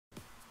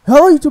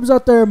Hello YouTubers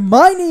out there,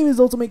 my name is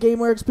Ultimate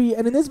Gamer XP,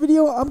 and in this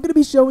video I'm going to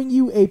be showing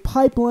you a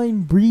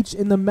pipeline breach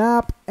in the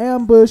map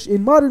Ambush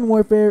in Modern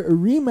Warfare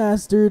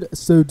Remastered,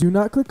 so do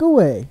not click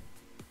away.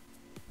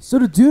 So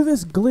to do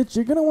this glitch,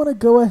 you're going to want to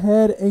go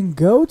ahead and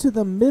go to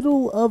the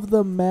middle of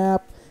the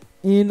map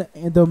in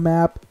the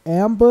map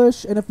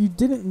Ambush, and if you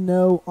didn't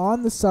know,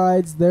 on the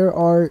sides there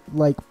are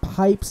like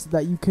pipes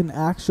that you can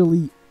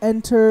actually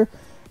enter.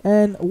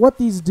 And what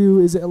these do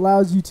is it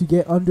allows you to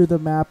get under the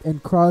map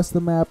and cross the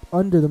map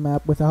under the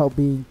map without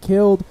being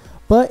killed.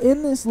 But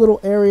in this little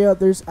area,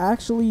 there's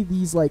actually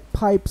these like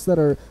pipes that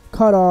are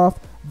cut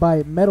off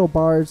by metal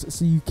bars,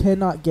 so you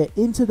cannot get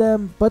into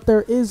them, but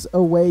there is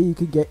a way you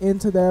can get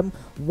into them.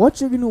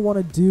 What you're going to want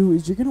to do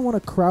is you're going to want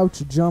to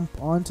crouch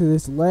jump onto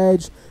this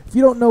ledge. If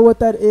you don't know what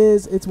that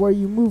is, it's where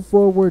you move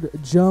forward,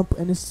 jump,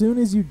 and as soon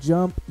as you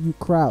jump, you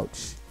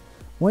crouch.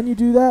 When you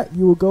do that,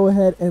 you will go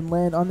ahead and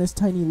land on this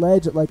tiny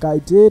ledge like I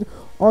did.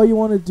 All you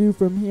want to do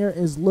from here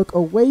is look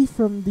away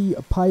from the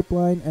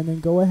pipeline and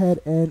then go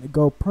ahead and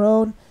go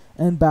prone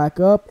and back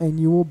up, and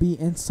you will be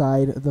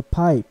inside the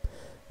pipe.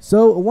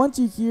 So once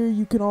you're here,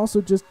 you can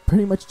also just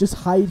pretty much just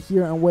hide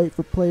here and wait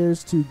for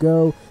players to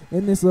go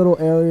in this little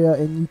area,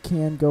 and you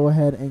can go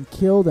ahead and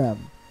kill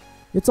them.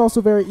 It's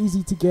also very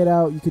easy to get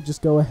out. You could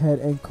just go ahead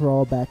and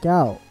crawl back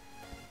out.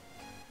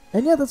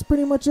 And yeah, that's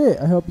pretty much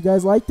it. I hope you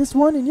guys like this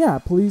one, and yeah,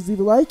 please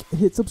leave a like,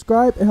 hit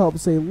subscribe. It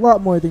helps a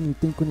lot more than you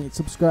think when you hit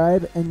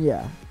subscribe, and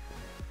yeah,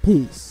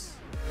 peace.